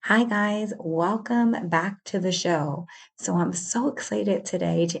Hi, guys. Welcome back to the show. So, I'm so excited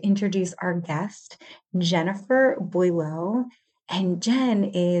today to introduce our guest, Jennifer Boileau. And Jen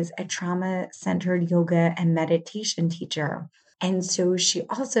is a trauma centered yoga and meditation teacher. And so, she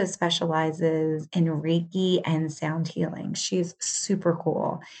also specializes in Reiki and sound healing. She's super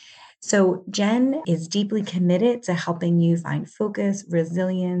cool. So, Jen is deeply committed to helping you find focus,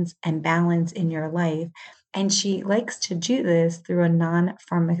 resilience, and balance in your life. And she likes to do this through a non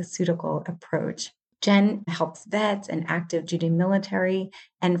pharmaceutical approach. Jen helps vets and active duty military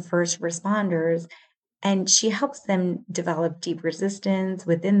and first responders, and she helps them develop deep resistance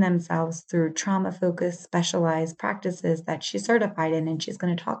within themselves through trauma focused, specialized practices that she's certified in. And she's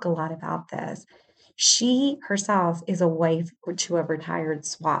going to talk a lot about this. She herself is a wife to a retired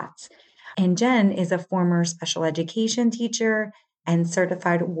SWAT. And Jen is a former special education teacher and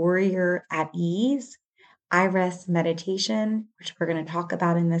certified warrior at ease, iRest meditation, which we're going to talk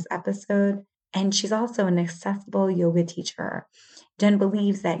about in this episode. And she's also an accessible yoga teacher. Jen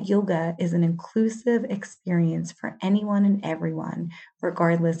believes that yoga is an inclusive experience for anyone and everyone,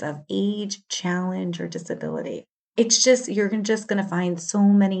 regardless of age, challenge, or disability. It's just, just going to find so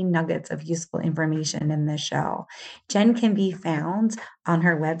many nuggets of useful information in this show. Jen can be found on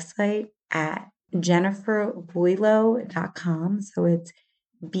her website at jenniferboileau.com. So it's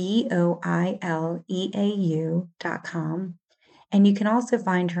BOILEAU.com. And you can also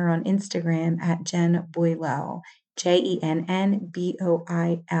find her on Instagram at Jen Boileau,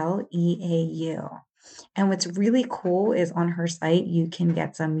 JENNBOILEAU. And what's really cool is on her site, you can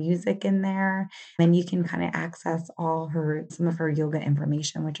get some music in there and you can kind of access some of her yoga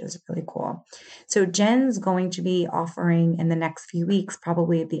information, which is really cool. So Jen's going to be offering in the next few weeks,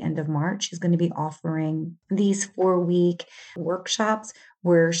 probably at the end of March, she's going to be offering these 4-week workshops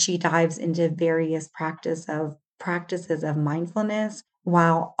where she dives into various practices of mindfulness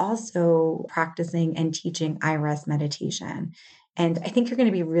while also practicing and teaching iRest meditation. And I think you're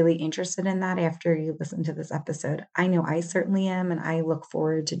going to be really interested in that after you listen to this episode. I know I certainly am, and I look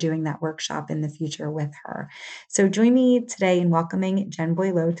forward to doing that workshop in the future with her. So join me today in welcoming Jen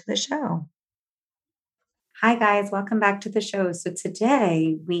Boileau to the show. Hi, guys. Welcome back to the show. So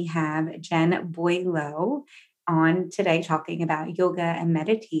today we have Jen Boileau on today talking about yoga and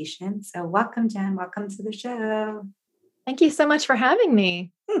meditation. So welcome, Jen. Welcome to the show. Thank you so much for having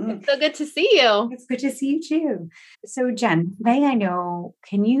me. It's so good to see you. It's good to see you too. So Jen, today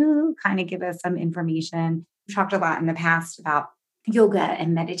can you kind of give us some information? We've talked a lot in the past about yoga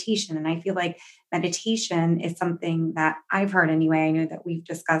and meditation. And I feel like meditation is something that I've heard anyway. I know that we've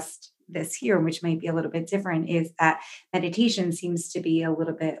discussed this here, which might be a little bit different, is that meditation seems to be a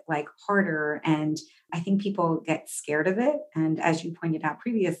little bit like harder. And I think people get scared of it. And as you pointed out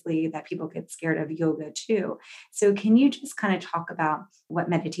previously, that people get scared of yoga too. So can you just kind of talk about what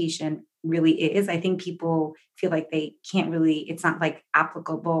meditation really is? I think people feel like they can't really, it's not like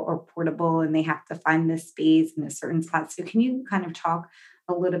applicable or portable and they have to find this space in a certain spot. So can you kind of talk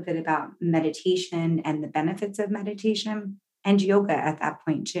a little bit about meditation and the benefits of meditation? And yoga at that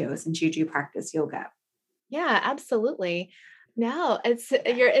point too, since you do practice yoga. Yeah, absolutely. No,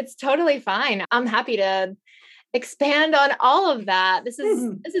 it's totally fine. I'm happy to expand on all of that. This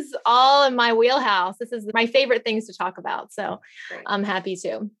is all in my wheelhouse. This is my favorite things to talk about. So great. I'm happy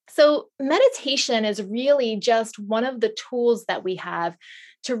to. So meditation is really just one of the tools that we have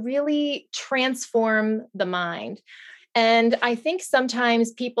to really transform the mind. And I think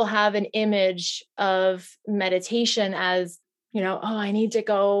sometimes people have an image of meditation as, oh, I need to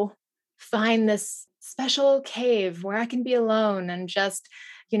go find this special cave where I can be alone and just,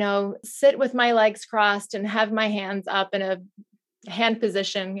 sit with my legs crossed and have my hands up in a hand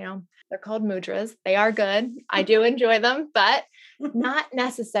position. They're called mudras. They are good. I do enjoy them, but not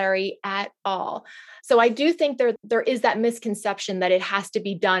necessary at all. So I do think there is that misconception that it has to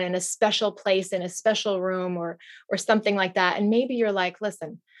be done in a special place, in a special room or something like that. And maybe you're like,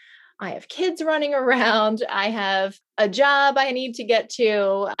 listen, I have kids running around. I have a job I need to get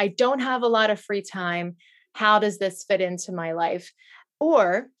to. I don't have a lot of free time. How does this fit into my life?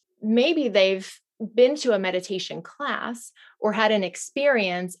 Or maybe they've been to a meditation class or had an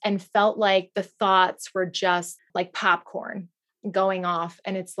experience and felt like the thoughts were just like popcorn going off.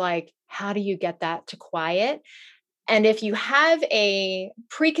 And it's like, how do you get that to quiet? And if you have a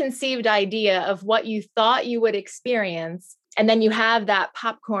preconceived idea of what you thought you would experience, and then you have that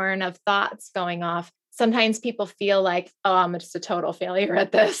popcorn of thoughts going off, sometimes people feel like, oh, I'm just a total failure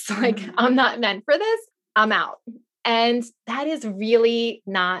at this. Like, I'm not meant for this. I'm out. And that is really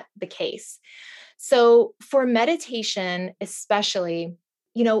not the case. So for meditation, especially,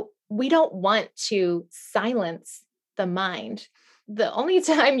 we don't want to silence the mind. the only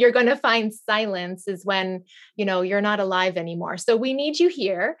time you're going to find silence is when, you're not alive anymore. So we need you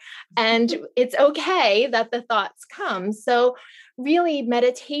here, and it's okay that the thoughts come. So really,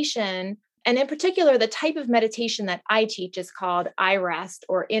 meditation, and in particular, the type of meditation that I teach is called I rest,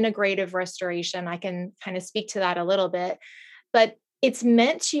 or integrative restoration. I can kind of speak to that a little bit, but it's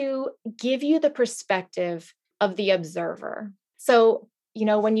meant to give you the perspective of the observer. So,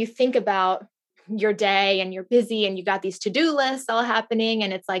 when you think about your day and you're busy and you got these to-do lists all happening,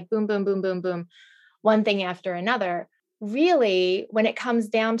 and it's like boom, boom, boom, boom, boom, one thing after another. Really, when it comes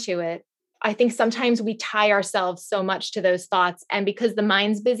down to it, I think sometimes we tie ourselves so much to those thoughts. And because the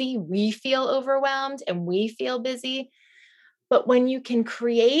mind's busy, we feel overwhelmed and we feel busy. But when you can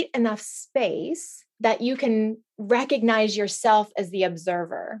create enough space that you can recognize yourself as the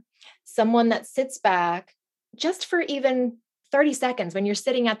observer, someone that sits back just for even 30 seconds when you're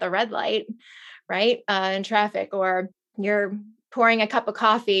sitting at the red light, right, in traffic, or you're pouring a cup of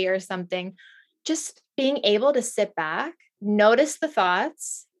coffee or something, just being able to sit back, notice the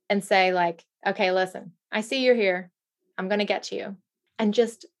thoughts, and say, like, okay, listen, I see you're here. I'm going to get to you. And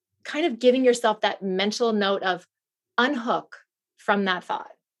just kind of giving yourself that mental note of unhook from that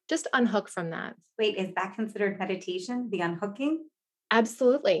thought. Just unhook from that. Wait, is that considered meditation, the unhooking?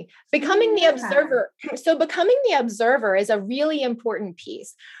 Absolutely. Becoming the Yeah. observer. So, becoming the observer is a really important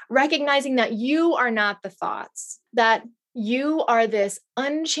piece. Recognizing that you are not the thoughts, that you are this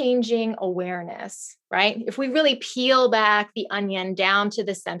unchanging awareness, right? If we really peel back the onion down to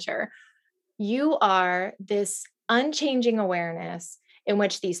the center, you are this unchanging awareness in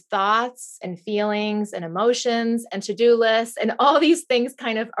which these thoughts and feelings and emotions and to-do lists and all these things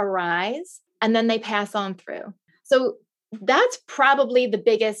kind of arise, and then they pass on through. So that's probably the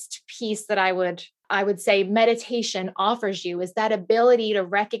biggest piece that I would say meditation offers you, is that ability to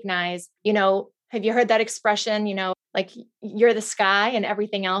recognize, have you heard that expression, like you're the sky and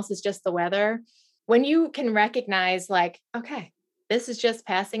everything else is just the weather? When you can recognize, like, okay, this is just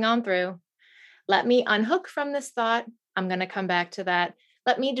passing on through. Let me unhook from this thought. I'm going to come back to that.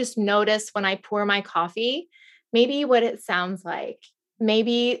 Let me just notice when I pour my coffee, maybe what it sounds like,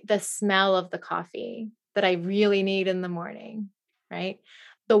 maybe the smell of the coffee that I really need in the morning, right?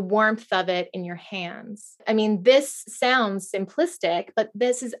 The warmth of it in your hands. I mean, this sounds simplistic, but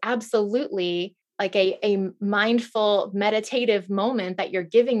this is absolutely like a mindful meditative moment that you're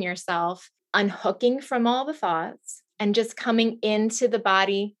giving yourself, unhooking from all the thoughts and just coming into the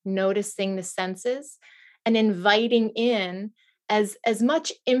body, noticing the senses and inviting in as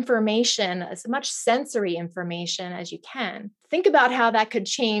much information, as much sensory information as you can. Think about how that could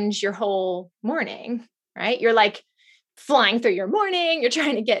change your whole morning, right? You're like flying through your morning. You're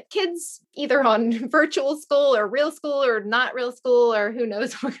trying to get kids either on virtual school or real school or not real school, or who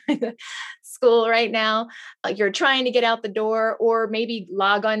knows what kind of school right now. You're trying to get out the door, or maybe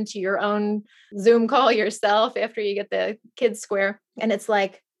log on to your own Zoom call yourself after you get the kids square. And it's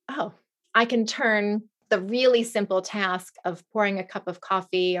like, oh, I can turn the really simple task of pouring a cup of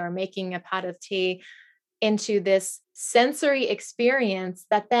coffee or making a pot of tea into this sensory experience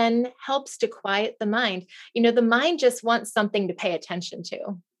that then helps to quiet the mind. The mind just wants something to pay attention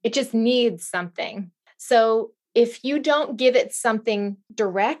to. It just needs something. So if you don't give it something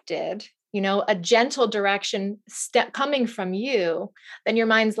directed, a gentle direction step coming from you, then your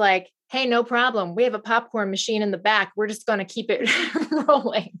mind's like, hey, no problem. We have a popcorn machine in the back. We're just going to keep it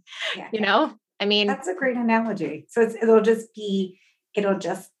rolling. Yeah. I mean, That's a great analogy. So it'll just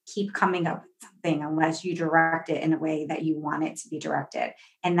keep coming up with something unless you direct it in a way that you want it to be directed.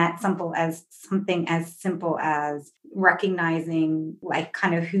 And that's something as simple as recognizing like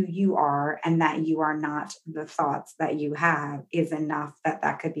kind of who you are and that you are not the thoughts that you have is enough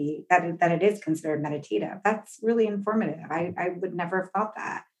that could be that it is considered meditative. That's really informative. I would never have thought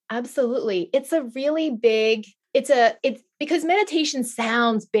that. absolutely. It's a really big, it's because meditation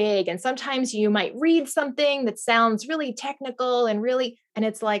sounds big, and sometimes you might read something that sounds really technical and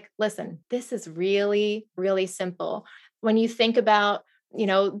it's like, listen, this is really, really simple. When you think about,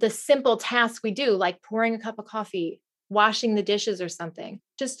 the simple tasks we do, like pouring a cup of coffee, washing the dishes or something,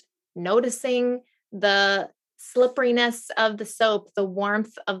 just noticing the slipperiness of the soap, the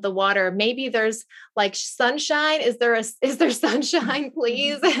warmth of the water. Maybe there's like sunshine. Is there sunshine,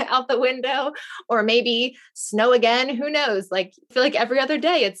 please, out the window? Or maybe snow again. Who knows? Like, I feel like every other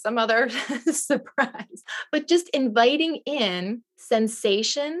day it's some other surprise. But just inviting in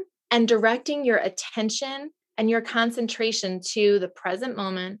sensation and directing your attention and your concentration to the present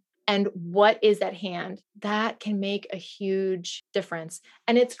moment and what is at hand, that can make a huge difference.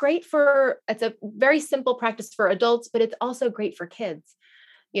 And it's a very simple practice for adults, but it's also great for kids.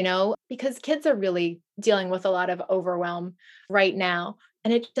 because kids are really dealing with a lot of overwhelm right now.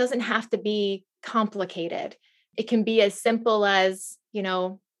 And it doesn't have to be complicated. It can be as simple as,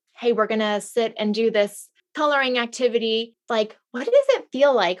 hey, we're going to sit and do this coloring activity. Like, what does it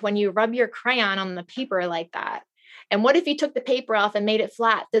feel like when you rub your crayon on the paper like that? And what if you took the paper off and made it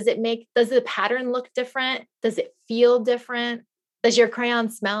flat? Does the pattern look different? Does it feel different? Does your crayon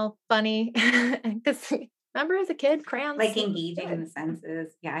smell funny? Because remember as a kid, crayons Like smell engaging in good. the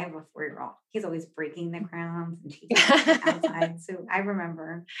senses. Yeah, I have a 4-year-old. He's always breaking the crowns and chasing them outside. So I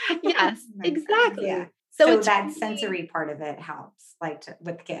remember. Yes, My friends, yeah. exactly. So So it's that really sensory part of it helps, like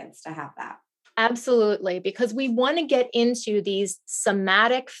with kids to have that. absolutely because we want to get into these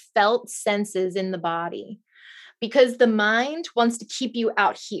somatic felt senses in the body because the mind wants to keep you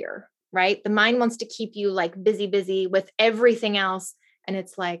out here, right? The mind wants to keep you like busy, busy with everything else. And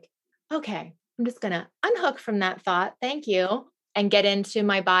it's like, okay, I'm just going to unhook from that thought. Thank you. And get into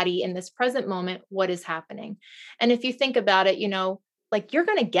my body in this present moment. What is happening? And if you think about it, like you're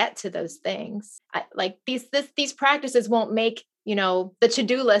going to get to those things. Like these practices won't make, the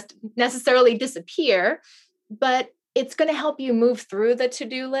to-do list necessarily disappear, but it's going to help you move through the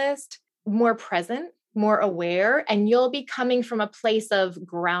to-do list more present, more aware, and you'll be coming from a place of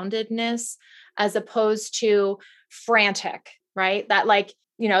groundedness as opposed to frantic, right? That like,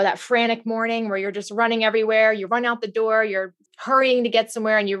 that frantic morning where you're just running everywhere, you run out the door, you're hurrying to get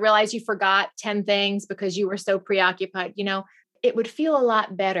somewhere and you realize you forgot 10 things because you were so preoccupied, it would feel a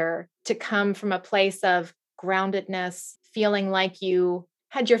lot better to come from a place of groundedness, feeling like you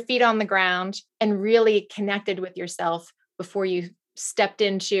had your feet on the ground and really connected with yourself before you stepped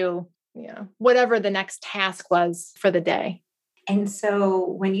into whatever the next task was for the day. And so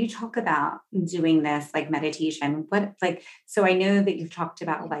when you talk about doing this like meditation, so I know that you've talked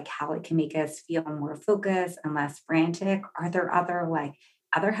about like how it can make us feel more focused and less frantic. Are there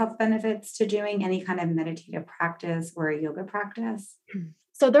other health benefits to doing any kind of meditative practice or a yoga practice?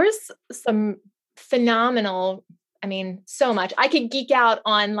 So there's some phenomenal, so much. I could geek out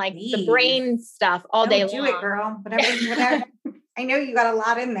on like the Please. brain stuff all No, day do it, long. girl. Whatever. I know you got a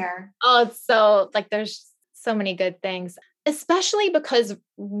lot in there. Oh, it's so like there's so many good things, especially because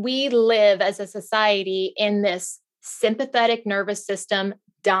we live as a society in this sympathetic nervous system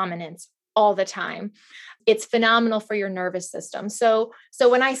dominance all the time. It's phenomenal for your nervous system. So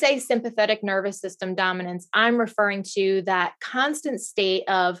when I say sympathetic nervous system dominance, I'm referring to that constant state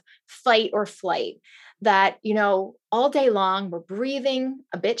of fight or flight that, all day long we're breathing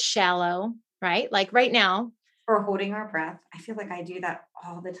a bit shallow, right? Like right now, Or holding our breath. I feel like I do that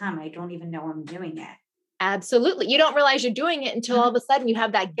all the time. I don't even know I'm doing it. absolutely. You don't realize you're doing it until all of a sudden you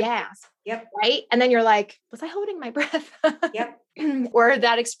have that Yep. gasp, Yep. right? And then you're like, was I holding my breath? Yep. Or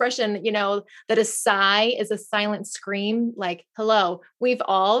that expression, that a sigh is a silent scream, like, hello, we've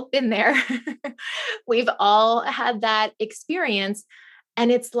all been there. We've all had that experience.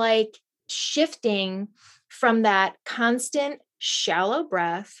 And it's like shifting from that constant shallow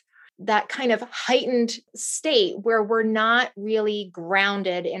breath, that kind of heightened state where we're not really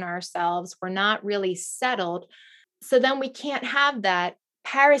grounded in ourselves, we're not really settled. So then we can't have that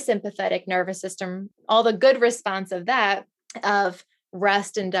parasympathetic nervous system, all the good response of that, of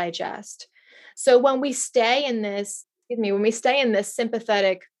rest and digest. So when we stay in this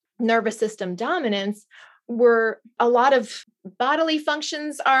sympathetic nervous system dominance, where a lot of bodily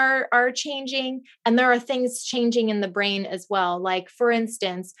functions are changing, and there are things changing in the brain as well. Like for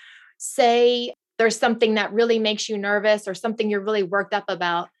instance, say there's something that really makes you nervous or something you're really worked up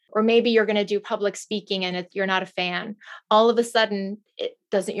about, or maybe you're going to do public speaking and you're not a fan. All of a sudden,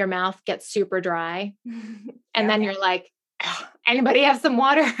 doesn't your mouth get super dry? And Yep. then you're like, anybody have some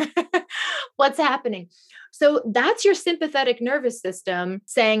water? What's happening? So that's your sympathetic nervous system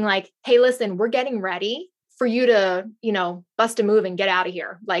saying like, hey, listen, we're getting ready for you to, bust a move and get out of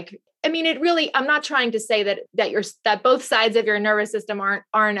here. Like, it really, I'm not trying to say that both sides of your nervous system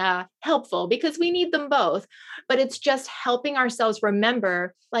aren't helpful, because we need them both, but it's just helping ourselves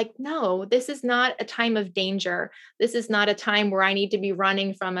remember like, no, this is not a time of danger. This is not a time where I need to be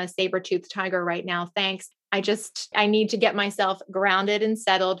running from a saber-toothed tiger right now. Thanks. I need to get myself grounded and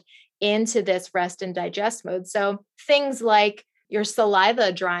settled into this rest and digest mode. So things like your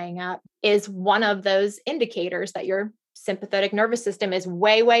saliva drying up is one of those indicators that your sympathetic nervous system is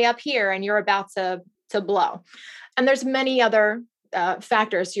way, way up here and you're about to blow. And there's many other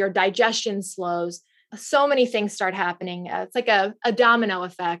factors. Your digestion slows. So many things start happening. It's like a domino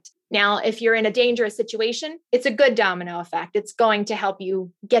effect. Now, if you're in a dangerous situation, it's a good domino effect. It's going to help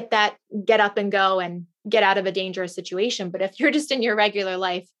you get up and go and get out of a dangerous situation. But if you're just in your regular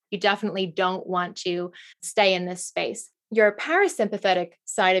life, you definitely don't want to stay in this space. your parasympathetic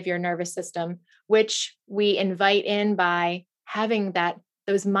side of your nervous system, which we invite in by having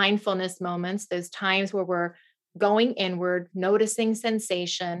those mindfulness moments, those times where we're going inward, noticing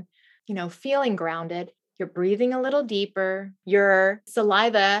sensation, feeling grounded. You're breathing a little deeper. Your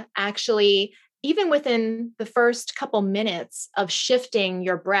saliva actually, even within the first couple minutes of shifting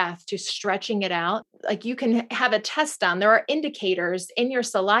your breath to stretching it out, like you can have a test done. There are indicators in your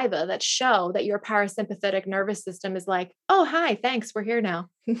saliva that show that your parasympathetic nervous system is like, oh, hi, thanks. We're here now.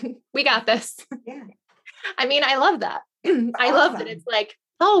 We got this. Yeah. I mean, I love that. I love that Awesome. it's like,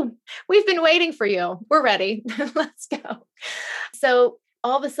 oh, we've been waiting for you. We're ready. Let's go. So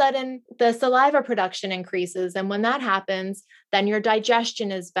all of a sudden, the saliva production increases. And when that happens, then your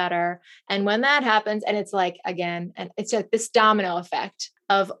digestion is better. And when that happens, and it's like, again, and it's like this domino effect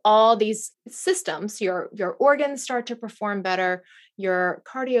of all these systems, your organs start to perform better, your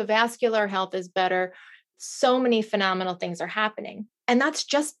cardiovascular health is better. So many phenomenal things are happening. And that's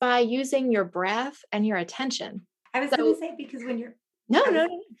just by using your breath and your attention. I was going to say, because when you're, No, I was, no,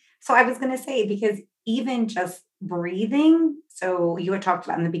 no. so I was going to say, because even just breathing, so you had talked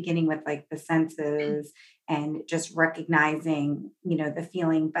about in the beginning with like the senses and just recognizing, the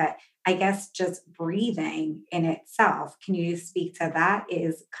feeling, but I guess just breathing in itself, can you speak to that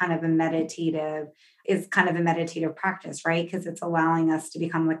is kind of a meditative practice, right? Because it's allowing us to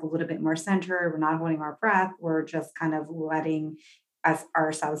become like a little bit more centered. We're not holding our breath. We're just kind of letting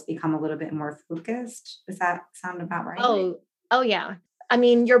ourselves become a little bit more focused. Does that sound about right? Oh yeah. I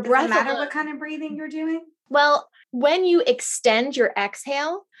mean, your Does breath it matter alone, what kind of breathing you're doing? well, when you extend your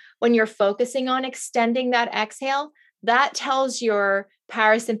exhale, when you're focusing on extending that exhale, that tells your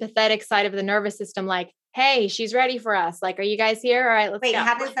parasympathetic side of the nervous system, like, hey, she's ready for us. Like, are you guys here? All right, let's Wait, go.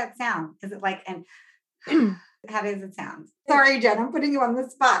 how does that sound? Is it like, and how does it sound? Sorry, Jen, I'm putting you on the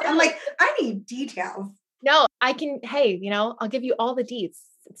spot. I'm like, I need details. No, I can, hey, I'll give you all the deets.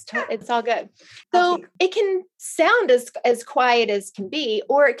 It's all good. I'll So it can sound as quiet as can be,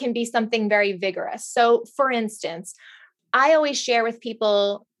 or it can be something very vigorous. So for instance, I always share with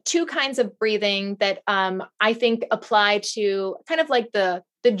people two kinds of breathing that I think apply to kind of like the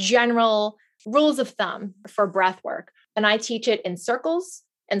general rules of thumb for breath work. And I teach it in circles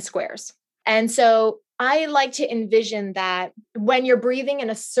and squares. And so I like to envision that when you're breathing in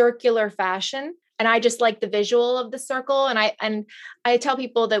a circular fashion, and I just like the visual of the circle. And I tell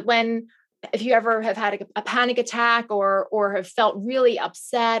people that if you ever have had a panic attack or have felt really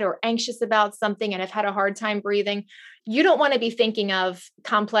upset or anxious about something and have had a hard time breathing, you don't want to be thinking of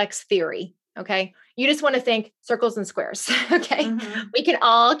complex theory. Okay. You just want to think circles and squares. Okay. Mm-hmm. We can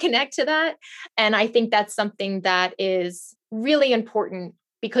all connect to that. And I think that's something that is really important,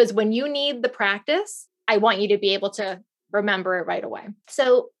 because when you need the practice, I want you to be able to remember it right away.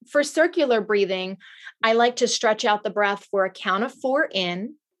 So for circular breathing, I like to stretch out the breath for a count of 4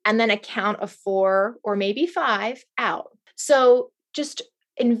 in, and then a count of 4 or maybe 5 out. So just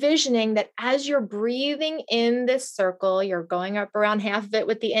envisioning that as you're breathing in this circle, you're going up around half of it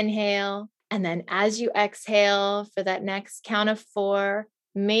with the inhale. And then as you exhale for that next count of 4,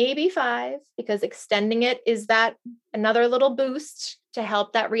 maybe 5, because extending it is that another little boost to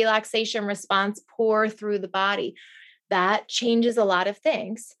help that relaxation response pour through the body. That changes a lot of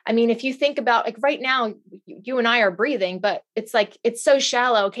things. I mean, if you think about, like, right now, you and I are breathing, but it's like, it's so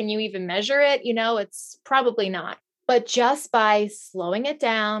shallow. Can you even measure it? It's probably not. But just by slowing it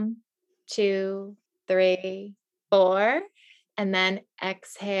down, 2, 3, 4, and then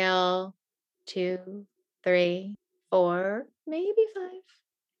exhale, 2, 3, 4, maybe 5,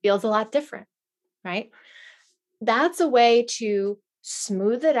 feels a lot different, right? That's a way to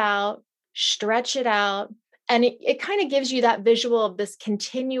smooth it out, stretch it out. And it kind of gives you that visual of this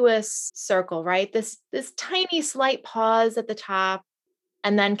continuous circle, right? This tiny slight pause at the top,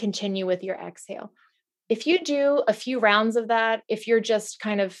 and then continue with your exhale. If you do a few rounds of that, if you're just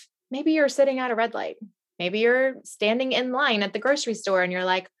kind of, maybe you're sitting at a red light, maybe you're standing in line at the grocery store and you're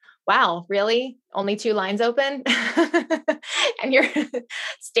like, wow, really? Only 2 lines open? And you're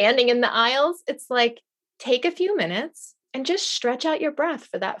standing in the aisles. It's like, take a few minutes and just stretch out your breath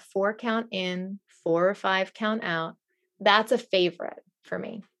for that 4 count in, 4 or 5 count out. That's a favorite for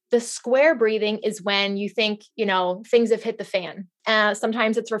me. The square breathing is when you think, things have hit the fan.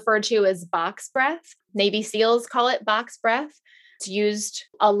 Sometimes it's referred to as box breath. Navy SEALs call it box breath. It's used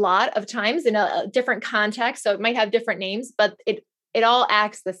a lot of times in a different context, so it might have different names, but it all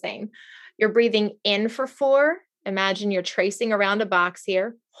acts the same. You're breathing in for 4. Imagine you're tracing around a box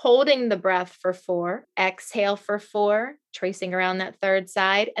here, holding the breath for 4, exhale for 4, tracing around that third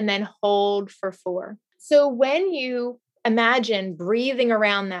side, and then hold for 4. So when you imagine breathing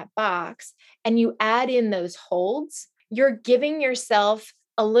around that box and you add in those holds, you're giving yourself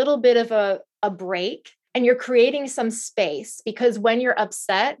a little bit of a break, and you're creating some space, because when you're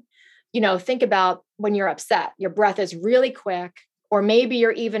upset, think about when you're upset, your breath is really quick, or maybe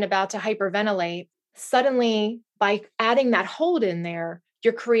you're even about to hyperventilate. Suddenly, by adding that hold in there,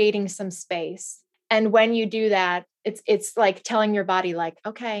 you're creating some space. And when you do that, it's like telling your body, like,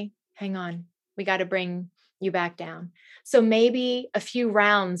 okay, hang on, we got to bring you back down. So maybe a few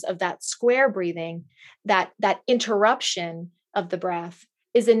rounds of that square breathing, that interruption of the breath,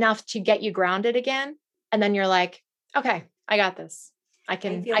 is enough to get you grounded again. And then you're like, okay, I got this. I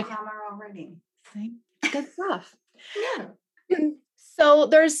feel calmer already. Good stuff. Yeah. So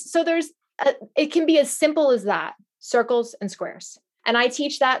it can be as simple as that: circles and squares. And I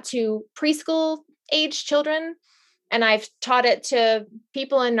teach that to preschool age children, and I've taught it to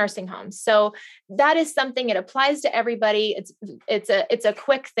people in nursing homes. So that is something, it applies to everybody. It's a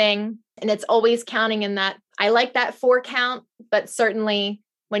quick thing, and it's always counting in that. I like that 4 count, but certainly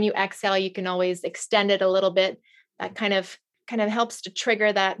when you exhale, you can always extend it a little bit. That kind of helps to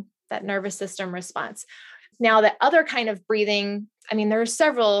trigger that nervous system response. Now, the other kind of breathing, I mean, there are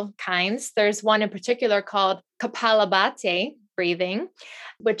several kinds. There's one in particular called Kapalabhati breathing,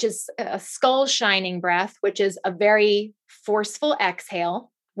 which is a skull shining breath, which is a very forceful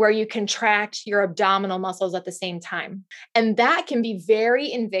exhale where you contract your abdominal muscles at the same time. And that can be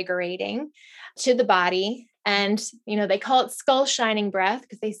very invigorating to the body. And, they call it skull shining breath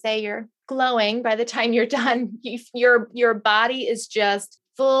because they say you're glowing by the time you're done. Your body is just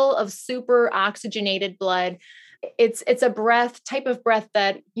full of super oxygenated blood. It's a type of breath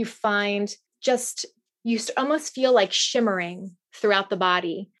that you find just, you almost feel like shimmering throughout the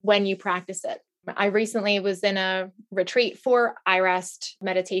body when you practice it. I recently was in a retreat for iRest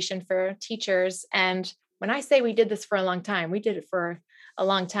meditation for teachers. And when I say we did this for a long time, we did it for a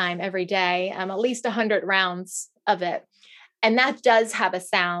long time every day, at least 100 rounds of it. And that does have a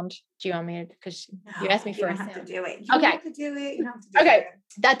sound. Do you want me to, because you asked me for a sound. You don't have to do it. You don't have to do it. You don't have to do okay. it.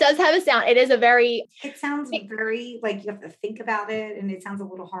 That does have a sound. It sounds very like you have to think about it, and it sounds a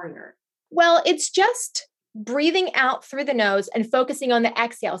little harder. Well, it's just breathing out through the nose and focusing on the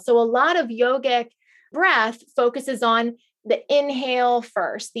exhale. So a lot of yogic breath focuses on the inhale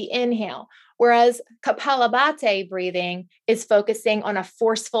first, the inhale, whereas Kapalabhati breathing is focusing on a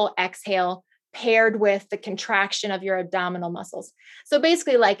forceful exhale paired with the contraction of your abdominal muscles. So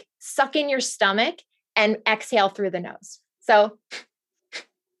basically, like, suck in your stomach and exhale through the nose. So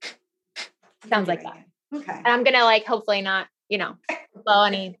sounds like that. Okay. And I'm going to hopefully not, blow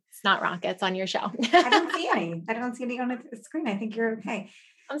any snot rockets on your show. I don't see any. I don't see any on the screen. I think you're okay.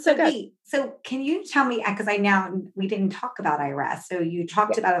 I'm so good. Wait, so can you tell me, because we didn't talk about iRest. So you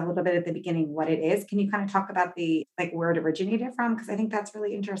talked about it a little bit at the beginning, what it is. Can you kind of talk about where it originated from? Because I think that's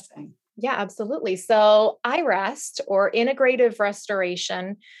really interesting. Yeah, absolutely. So iRest, or integrative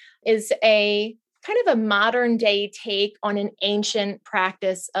restoration, is a kind of a modern day take on an ancient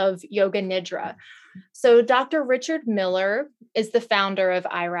practice of yoga nidra. So Dr. Richard Miller is the founder of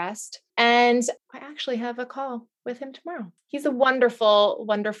iRest, and I actually have a call with him tomorrow. He's a wonderful,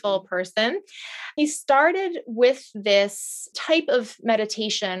 wonderful person. He started with this type of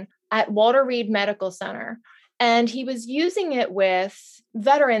meditation at Walter Reed Medical Center, and he was using it with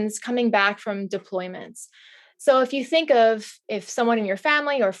veterans coming back from deployments. So if you think of if someone in your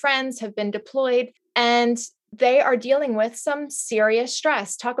family or friends have been deployed and they are dealing with some serious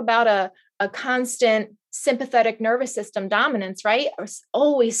stress, talk about a constant sympathetic nervous system dominance, right?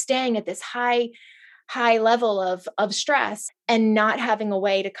 Always staying at this high level of stress and not having a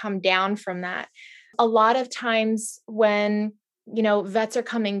way to come down from that. A lot of times when, vets are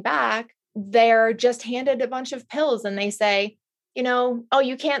coming back, they're just handed a bunch of pills and they say, oh,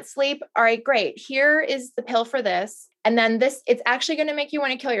 you can't sleep. All right, great. Here is the pill for this. And then it's actually going to make you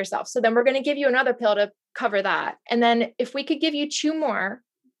want to kill yourself. So then we're going to give you another pill to cover that. And then if we could give you 2 more,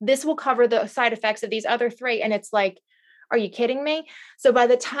 this will cover the side effects of these other 3. And it's like, are you kidding me? So by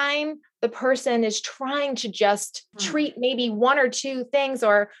the time the person is trying to just treat maybe 1 or 2 things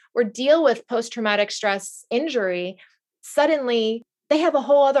or deal with post-traumatic stress injury, suddenly they have a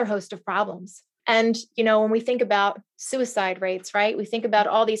whole other host of problems. And, when we think about suicide rates, right, we think about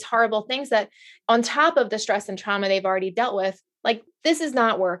all these horrible things that on top of the stress and trauma they've already dealt with, like, this is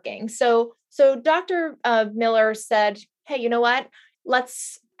not working. So Dr. Miller said, hey, you know what?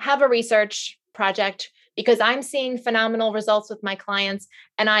 Let's have a research project because I'm seeing phenomenal results with my clients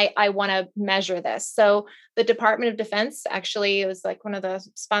and I want to measure this. So the Department of Defense actually was like one of the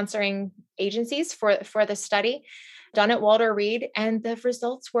sponsoring agencies for the study done at Walter Reed, and the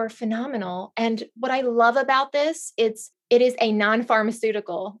results were phenomenal. And what I love about this, it is a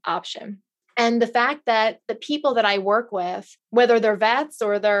non-pharmaceutical option. And the fact that the people that I work with, whether they're vets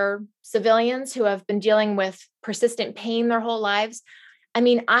or they're civilians who have been dealing with persistent pain their whole lives, I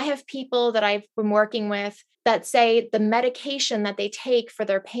mean, I have people that I've been working with that say the medication that they take for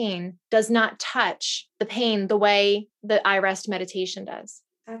their pain does not touch the pain the way the I rest meditation does.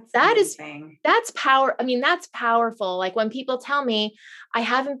 That's That is, amazing. that's power. I mean, that's powerful. Like when people tell me I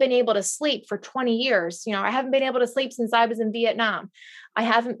haven't been able to sleep for 20 years, I haven't been able to sleep since I was in Vietnam. I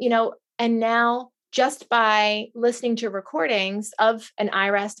haven't, and now just by listening to recordings of an I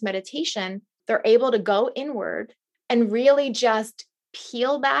rest meditation, they're able to go inward and really just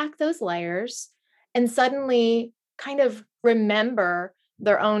peel back those layers and suddenly kind of remember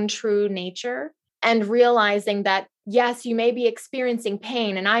their own true nature and realizing that, yes, you may be experiencing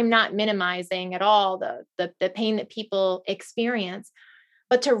pain, and I'm not minimizing at all the pain that people experience,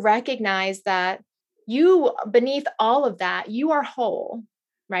 but to recognize that you, beneath all of that, you are whole,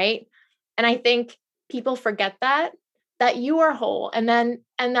 right? And I think people forget that you are whole, and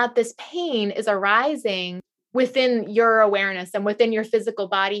that this pain is arising within your awareness and within your physical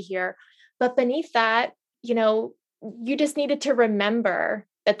body here. But beneath that, you just needed to remember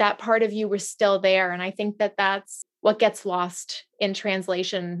that part of you was still there. And I think that that's what gets lost in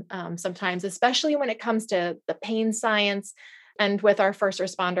translation sometimes, especially when it comes to the pain science and with our first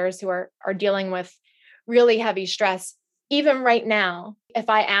responders who are dealing with really heavy stress. Even right now, if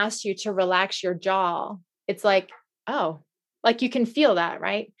I asked you to relax your jaw, it's like, oh, like you can feel that,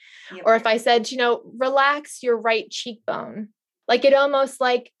 right? Yep. Or if I said, relax your right cheekbone, like it almost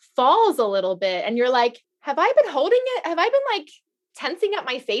like falls a little bit. And you're like, have I been holding it? Have I been like tensing up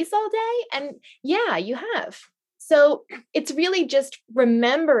my face all day? And yeah, you have. So it's really just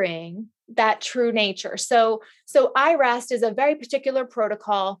remembering that true nature. So I rest is a very particular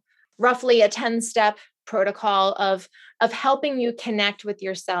protocol, roughly a 10-step protocol of helping you connect with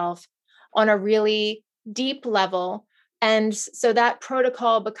yourself on a really deep level. And so that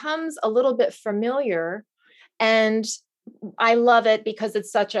protocol becomes a little bit familiar. And I love it because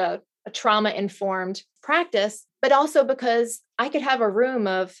it's such a trauma-informed practice, but also because I could have a room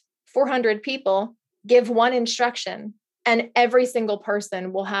of 400 people, give one instruction, and every single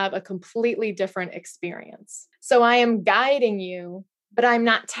person will have a completely different experience. So I am guiding you, but I'm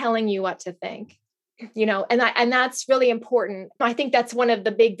not telling you what to think. And that's really important. I think that's one of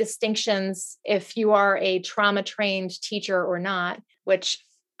the big distinctions if you are a trauma trained teacher or not, which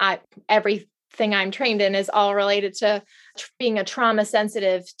everything I'm trained in is all related to being a trauma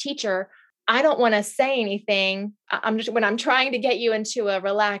sensitive teacher. I don't want to say anything. When I'm trying to get you into a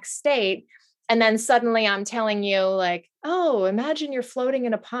relaxed state, and then suddenly I'm telling you like, oh, imagine you're floating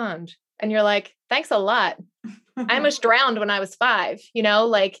in a pond. And you're like, thanks a lot. I almost drowned when I was 5,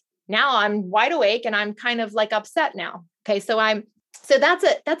 like now I'm wide awake and I'm kind of like upset now. Okay. So that's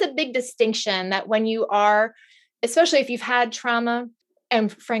a big distinction that when you are, especially if you've had trauma, and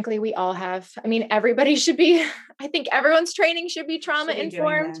frankly, we all have, I mean, everybody should be, I think everyone's training should be trauma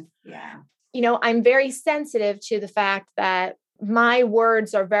informed. Yeah. I'm very sensitive to the fact that my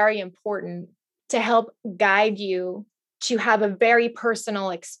words are very important to help guide you to have a very personal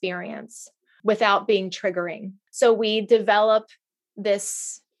experience without being triggering. So we develop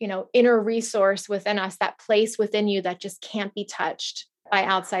this, inner resource within us, that place within you that just can't be touched by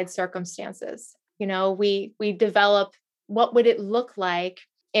outside circumstances. We develop what would it look like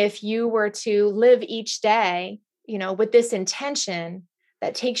if you were to live each day, with this intention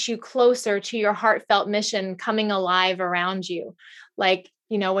that takes you closer to your heartfelt mission coming alive around you. Like,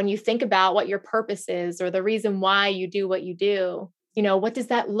 when you think about what your purpose is or the reason why you do what you do, what does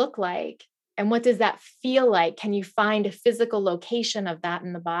that look like? And what does that feel like? Can you find a physical location of that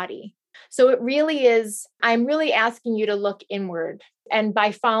in the body? So it really is, I'm really asking you to look inward. And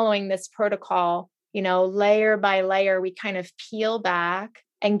by following this protocol, layer by layer, we kind of peel back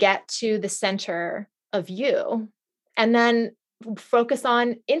and get to the center of you. And then focus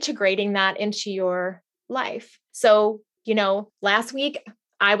on integrating that into your life. So, last week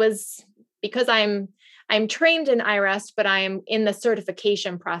because I'm trained in IREST, but I am in the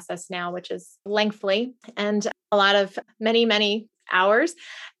certification process now, which is lengthy and a lot of many, many hours.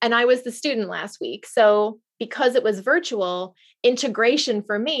 And I was the student last week. So because it was virtual, integration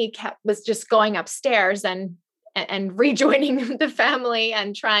for me was just going upstairs and rejoining the family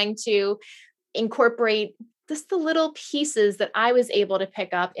and trying to incorporate just the little pieces that I was able to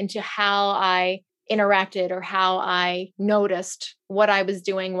pick up into how I interacted or how I noticed what I was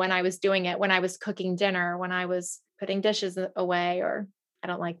doing when I was doing it, when I was cooking dinner, when I was putting dishes away, or I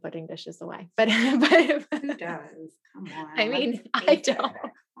don't like putting dishes away, but who does? Come on. I mean, I don't.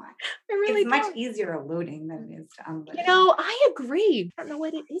 I really it's much easier loading than it is to unload. I agree. I don't know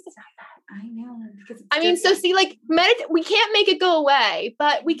what it is about that. I know, because it's I mean, so just, see, like we can't make it go away,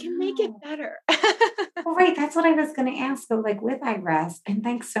 but we can make it no. better. Well, right. That's what I was going to ask. So, like with iRest, and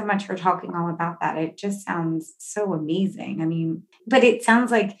thanks so much for talking all about that. It just sounds so amazing. I mean, but it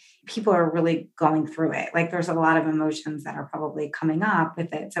sounds like people are really going through it. Like there's a lot of emotions that are probably coming up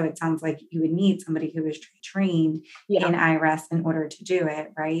with it. So it sounds like you would need somebody who is trained Yeah. in iRest in order to do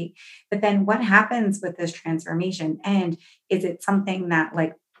it. Right. But then what happens with this transformation? And is it something that,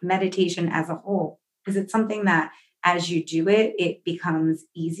 like meditation as a whole, is it something that as you do it, it becomes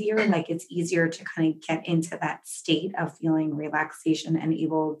easier. Like it's easier to kind of get into that state of feeling relaxation and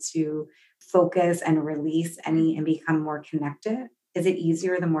able to focus and release any and become more connected. Is it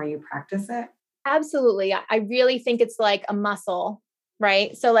easier the more you practice it? Absolutely. I really think it's like a muscle,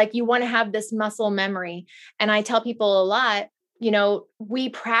 right? So, like, you want to have this muscle memory. And I tell people a lot, we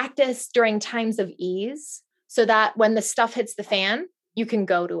practice during times of ease so that when the stuff hits the fan, you can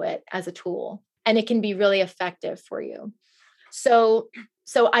go to it as a tool and it can be really effective for you. So,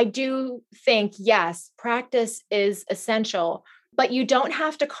 so I do think, yes, practice is essential, but you don't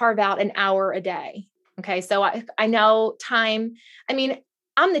have to carve out an hour a day. Okay. So I know time, I mean,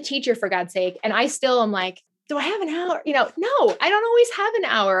 I'm the teacher for God's sake, and I still am like, do I have an hour? No, I don't always have an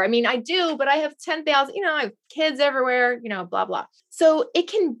hour. I mean, I do, but I have 10,000, I have kids everywhere, blah, blah. So it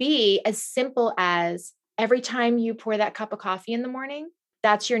can be as simple as every time you pour that cup of coffee in the morning,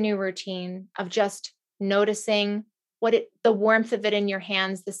 that's your new routine of just noticing the warmth of it in your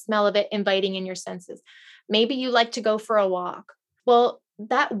hands, the smell of it inviting in your senses. Maybe you like to go for a walk. Well,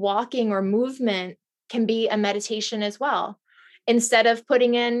 that walking or movement can be a meditation as well. Instead of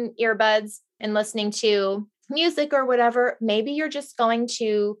putting in earbuds and listening to music or whatever, maybe you're just going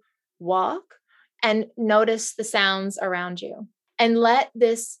to walk and notice the sounds around you and let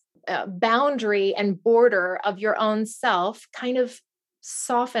this boundary and border of your own self kind of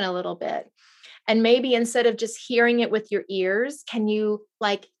soften a little bit. And maybe instead of just hearing it with your ears, can you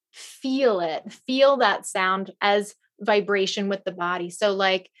like feel that sound as vibration with the body? So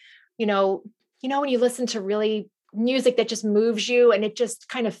like, when you listen to really music that just moves you and it just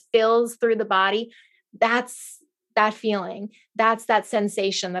kind of fills through the body, that's that feeling. That's that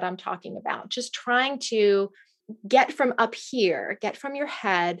sensation that I'm talking about. Just trying to get from up here, get from your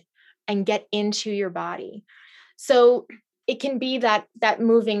head and get into your body. So it can be that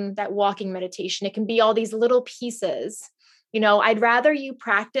moving, that walking meditation. It can be all these little pieces. I'd rather you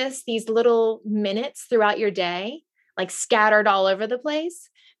practice these little minutes throughout your day, like scattered all over the place,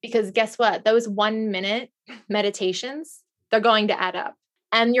 because guess what? Those 1 minute meditations, they're going to add up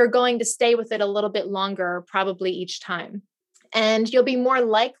and you're going to stay with it a little bit longer, probably each time. And you'll be more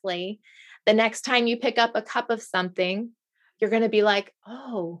likely the next time you pick up a cup of something, you're going to be like,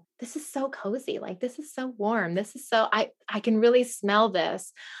 oh, this is so cozy. Like, this is so warm. This is so, I can really smell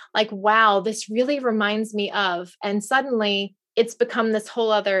this. Like, wow, this really reminds me of, and suddenly it's become this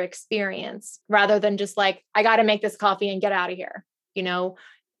whole other experience rather than just like, I got to make this coffee and get out of here, you know?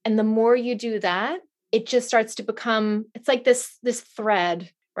 And the more you do that, it just starts to become, it's like this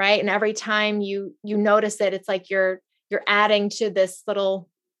thread, right? And every time you notice it, it's like you're adding to this little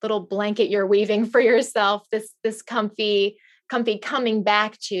blanket you're weaving for yourself, this comfy coming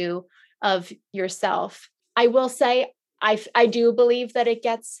back to of yourself. I will say I do believe that it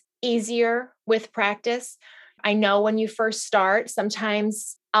gets easier with practice. I know when you first start,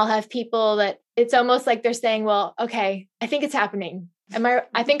 sometimes I'll have people that it's almost like they're saying, well, okay, I think it's happening.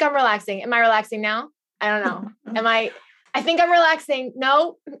 I think I'm relaxing. Am I relaxing now? I don't know. I think I'm relaxing.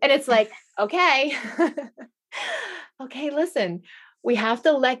 No. And it's like, okay. Okay, listen, we have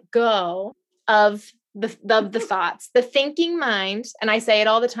to let go of the thoughts, the thinking mind. And I say it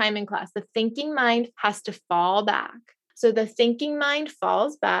all the time in class, the thinking mind has to fall back. So the thinking mind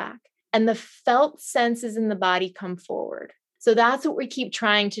falls back and the felt senses in the body come forward. So that's what we keep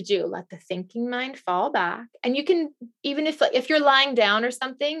trying to do. Let the thinking mind fall back. And you can, even if you're lying down or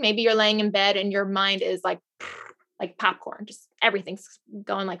something, maybe you're laying in bed and your mind is like popcorn, just everything's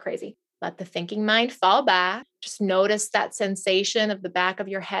going like crazy. Let the thinking mind fall back. Just notice that sensation of the back of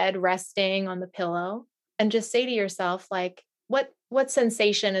your head resting on the pillow and just say to yourself, like, what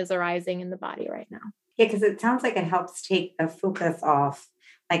sensation is arising in the body right now? Yeah, because it sounds like it helps take the focus off.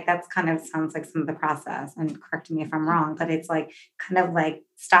 Like that's kind of sounds like some of the process, and correct me if I'm wrong, but it's like kind of like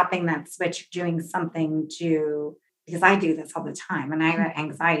stopping that switch, doing something to, because I do this all the time and I have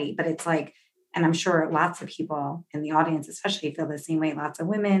anxiety, but it's like, and I'm sure lots of people in the audience, especially feel the same way, lots of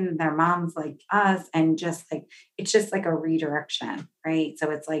women, their moms like us, and just like, it's just like a redirection, right?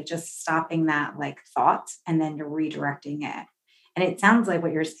 So it's like just stopping that like thought and then you're redirecting it. And it sounds like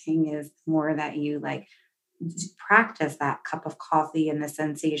what you're saying is more that you like practice that cup of coffee and the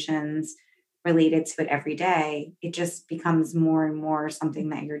sensations related to it every day, it just becomes more and more something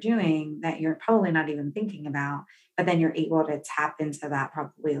that you're doing that you're probably not even thinking about. But then you're able to tap into that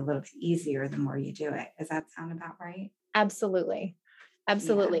probably a little bit easier the more you do it. Does that sound about right? Absolutely. Yeah.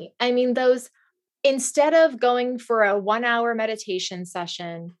 Absolutely. I mean, instead of going for a 1 hour meditation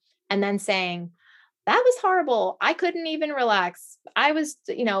session and then saying, that was horrible. I couldn't even relax. I was,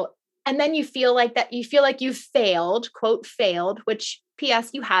 and then you feel like that, you feel like you failed, quote, failed, which PS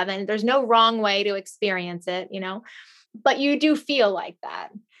you haven't. There's no wrong way to experience it, but you do feel like that.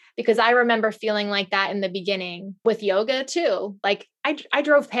 Because I remember feeling like that in the beginning with yoga too. Like I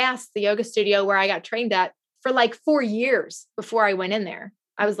drove past the yoga studio where I got trained at for like 4 years before I went in there.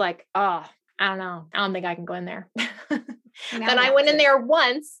 I was like, oh, I don't know. I don't think I can go in there. Now Then you I have went in to. there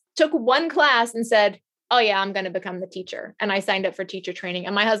once, took one class and said, oh yeah, I'm going to become the teacher. And I signed up for teacher training.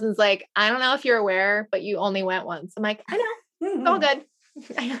 And my husband's like, I don't know if you're aware, but you only went once. I'm like, I know, it's all I'm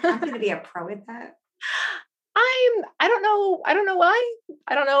going good. to be a pro at that. I don't know. I don't know why.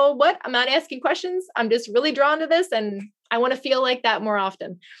 I don't know what. I'm not asking questions. I'm just really drawn to this and I want to feel like that more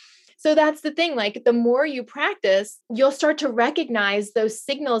often. So that's the thing. Like the more you practice, you'll start to recognize those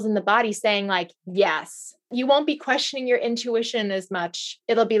signals in the body saying like, yes, you won't be questioning your intuition as much.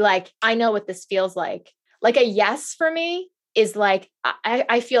 It'll be like, I know what this feels like. Like a yes for me is like,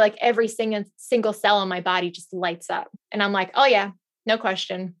 I feel like every single cell in my body just lights up. And I'm like, oh yeah, no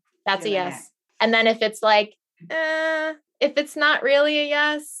question. That's a Doing it. yes. And then if it's like, if it's not really a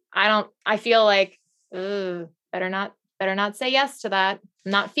yes, I feel like, ooh, better not say yes to that.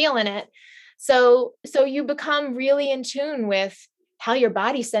 I'm not feeling it. So you become really in tune with how your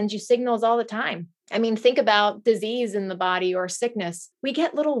body sends you signals all the time. I mean, think about disease in the body or sickness. We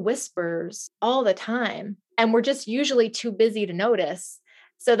get little whispers all the time, and we're just usually too busy to notice.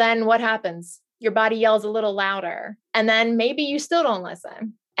 So then what happens? Your body yells a little louder, and then maybe you still don't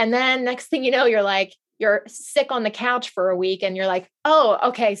listen. And then next thing you know, you're sick on the couch for a week and you're like, oh,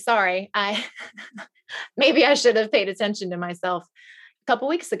 okay, sorry. Maybe I should have paid attention to myself a couple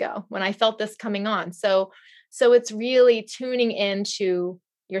weeks ago when I felt this coming on. So it's really tuning into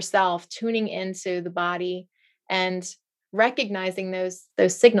yourself, tuning into the body and recognizing those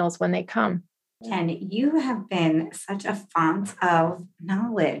signals when they come. Jen, you have been such a font of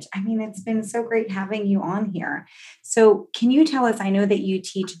knowledge. I mean, it's been so great having you on here. So, can you tell us? I know that you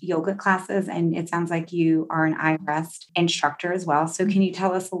teach yoga classes, and it sounds like you are an iRest instructor as well. So, can you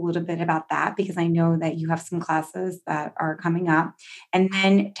tell us a little bit about that? Because I know that you have some classes that are coming up. And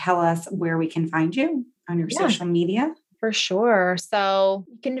then tell us where we can find you on your Yeah. social media. For sure. So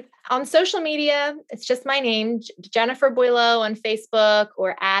you can on social media, it's just my name, Jennifer Boileau on Facebook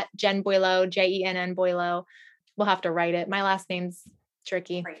or at Jen Boileau, Jenn Boileau. We'll have to write it. My last name's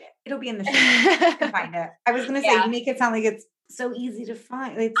tricky. Write it. It'll be in the show notes. You can find it. I was going to say, Yeah. you make it sound like it's so easy to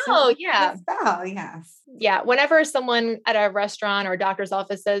find. It's so Oh, easy yeah. to spell. Yes. Yeah. Whenever someone at a restaurant or a doctor's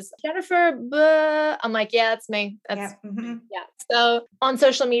office says, Jennifer, blah, I'm like, yeah, that's me. That's Yeah. Mm-hmm. Yeah. So on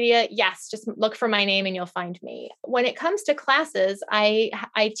social media, yes, just look for my name and you'll find me. When it comes to classes, I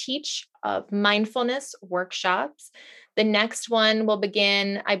teach mindfulness workshops. The next one will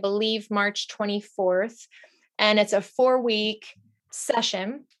begin, I believe, March 24th. And it's a 4-week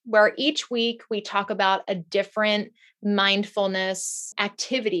session where each week we talk about a different mindfulness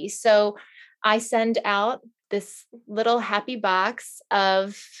activity. So I send out this little happy box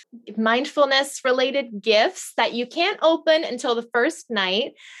of mindfulness related gifts that you can't open until the first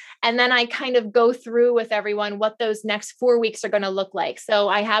night. And then I kind of go through with everyone what those next 4 weeks are going to look like. So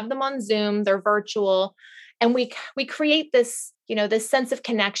I have them on Zoom, they're virtual, and we create this, this sense of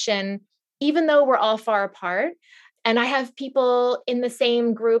connection, even though we're all far apart. And I have people in the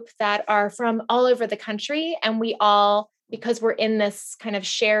same group that are from all over the country, and we all, because we're in this kind of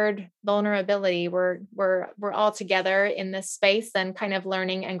shared vulnerability, we're all together in this space and kind of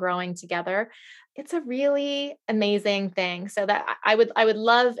learning and growing together. It's a really amazing thing. So that I would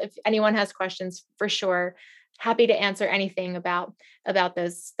love, if anyone has questions, for sure, happy to answer anything about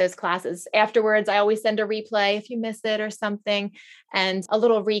those classes. Afterwards, I always send a replay if you miss it or something, and a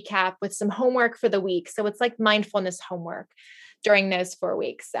little recap with some homework for the week. So it's like mindfulness homework during those 4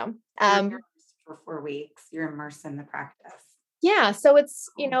 weeks. So You're immersed for 4 weeks. You're immersed in the practice. yeah, so it's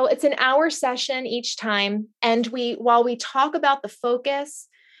an hour session each time, and while we talk about the focus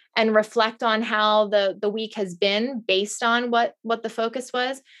and reflect on how the week has been based on what the focus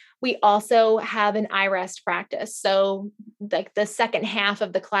was, we also have an iRest practice. So like the second half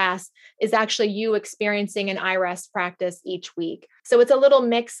of the class is actually you experiencing an iRest practice each week. So it's a little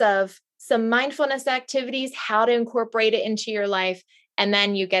mix of some mindfulness activities, how to incorporate it into your life, and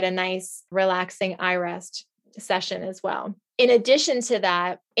then you get a nice relaxing iRest session as well. In addition to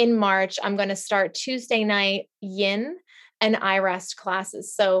that, in March, I'm going to start Tuesday night yin and I rest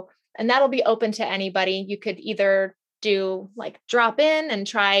classes. So, and that'll be open to anybody. You could either do like drop in and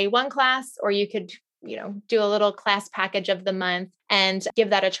try one class, or you could, do a little class package of the month and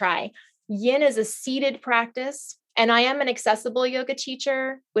give that a try. Yin is a seated practice. And I am an accessible yoga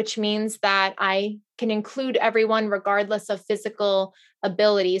teacher, which means that I can include everyone regardless of physical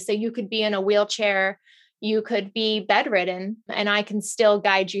ability. So you could be in a wheelchair, you could be bedridden, and I can still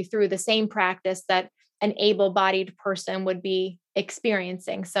guide you through the same practice that an able-bodied person would be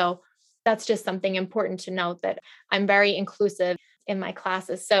experiencing. So that's just something important to note, that I'm very inclusive in my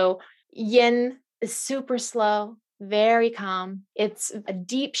classes. So yin is super slow, very calm. It's a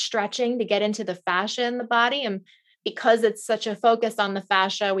deep stretching to get into the fascia in the body. And because it's such a focus on the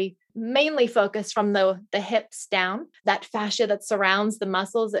fascia, we mainly focus from the hips down, that fascia that surrounds the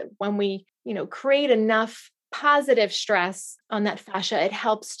muscles, that when we, create enough positive stress on that fascia, it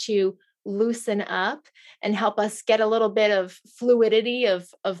helps to loosen up and help us get a little bit of fluidity of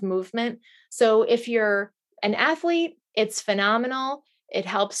movement. So if you're an athlete, it's phenomenal. It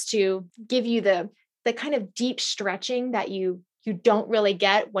helps to give you the kind of deep stretching that you don't really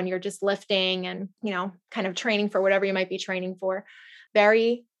get when you're just lifting and, kind of training for whatever you might be training for.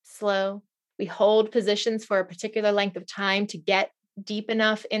 Very slow. We hold positions for a particular length of time to get deep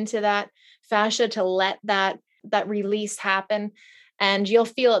enough into that fascia to let that release happen. And you'll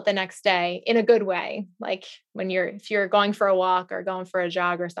feel it the next day in a good way. Like if you're going for a walk or going for a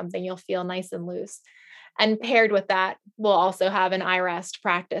jog or something, you'll feel nice and loose. And paired with that, we'll also have an iRest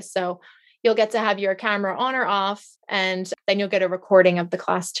practice. So you'll get to have your camera on or off, and then you'll get a recording of the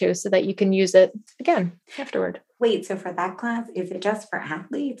class too, so that you can use it again afterward. Wait, so for that class, is it just for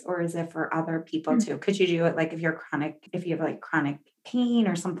athletes or is it for other people too? Could you do it like if you have like chronic pain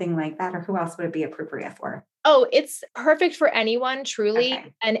or something like that, or who else would it be appropriate for? Oh, it's perfect for anyone, truly,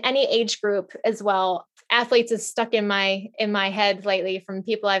 Okay. and any age group as well. Athletes is stuck in my head lately from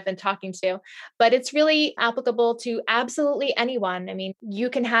people I've been talking to, but it's really applicable to absolutely anyone. I mean, you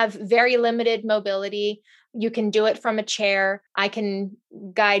can have very limited mobility. You can do it from a chair. I can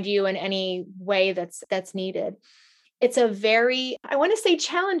guide you in any way that's needed. It's a very, I want to say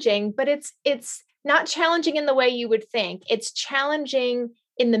challenging, but it's not challenging in the way you would think. It's challenging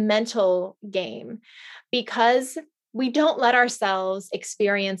in the mental game, because we don't let ourselves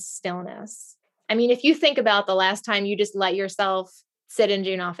experience stillness. I mean, if you think about the last time you just let yourself sit and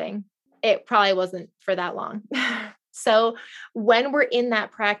do nothing, it probably wasn't for that long. So when we're in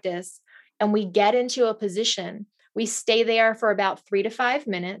that practice and we get into a position, we stay there for about 3 to 5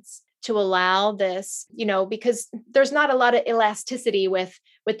 minutes to allow this, because there's not a lot of elasticity with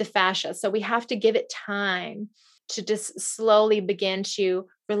the fascia. So we have to give it time to just slowly begin to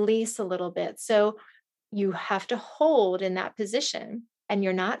release a little bit. So you have to hold in that position and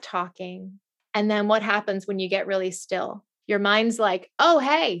you're not talking. And then what happens when you get really still? Your mind's like, oh,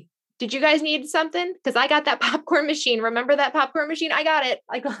 hey, did you guys need something? Because I got that popcorn machine. Remember that popcorn machine? I got it.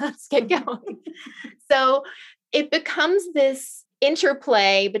 Like, let's get going. So it becomes this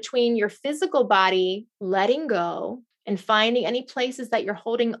interplay between your physical body letting go and finding any places that you're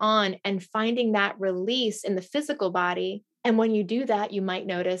holding on and finding that release in the physical body. And when you do that, you might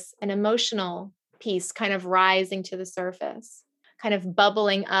notice an emotional piece kind of rising to the surface, kind of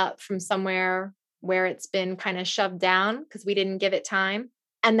bubbling up from somewhere where it's been kind of shoved down because we didn't give it time.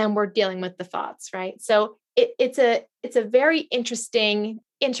 And then we're dealing with the thoughts, right? So it's a very interesting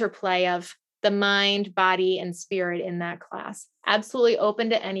interplay of the mind, body, and spirit in that class. Absolutely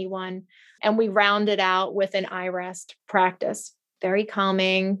open to anyone. And we round it out with an iRest practice. Very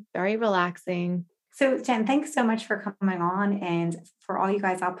calming, very relaxing. So Jen, thanks so much for coming on. And for all you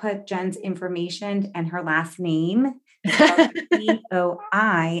guys, I'll put Jen's information and her last name, Boileau.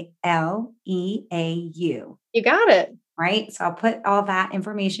 You got it. Right. So I'll put all that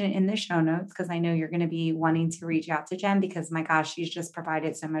information in the show notes because I know you're going to be wanting to reach out to Jen because my gosh, she's just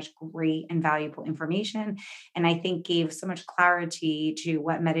provided so much great and valuable information. And I think gave so much clarity to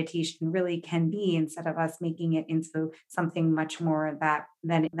what meditation really can be instead of us making it into something much more that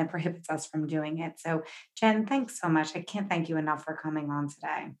prohibits us from doing it. So Jen, thanks so much. I can't thank you enough for coming on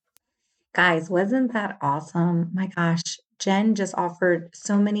today. Guys, wasn't that awesome? My gosh, Jen just offered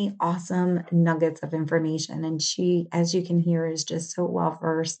so many awesome nuggets of information. And she, as you can hear, is just so well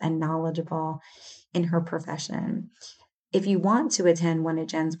versed and knowledgeable in her profession. If you want to attend one of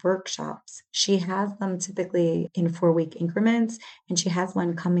Jen's workshops, she has them typically in 4-week increments, and she has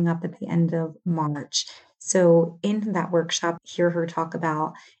one coming up at the end of March. So, in that workshop, hear her talk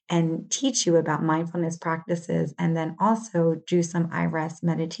about and teach you about mindfulness practices, and then also do some iRest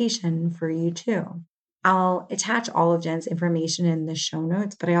meditation for you too. I'll attach all of Jen's information in the show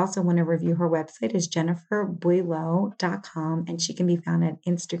notes, but I also want to review her website is jenniferboileau.com, and she can be found at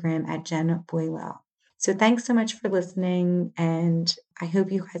Instagram at Jen Boileau. So thanks so much for listening, and I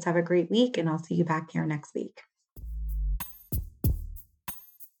hope you guys have a great week, and I'll see you back here next week.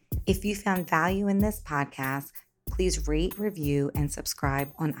 If you found value in this podcast, please rate, review, and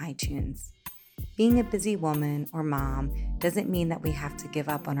subscribe on iTunes. Being a busy woman or mom doesn't mean that we have to give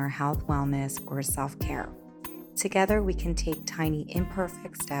up on our health, wellness, or self-care. Together, we can take tiny,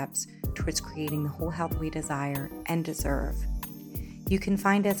 imperfect steps towards creating the whole health we desire and deserve. You can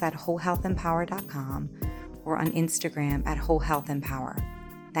find us at wholehealthempower.com or on Instagram at wholehealthempower.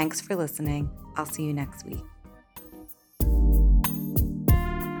 Thanks for listening. I'll see you next week.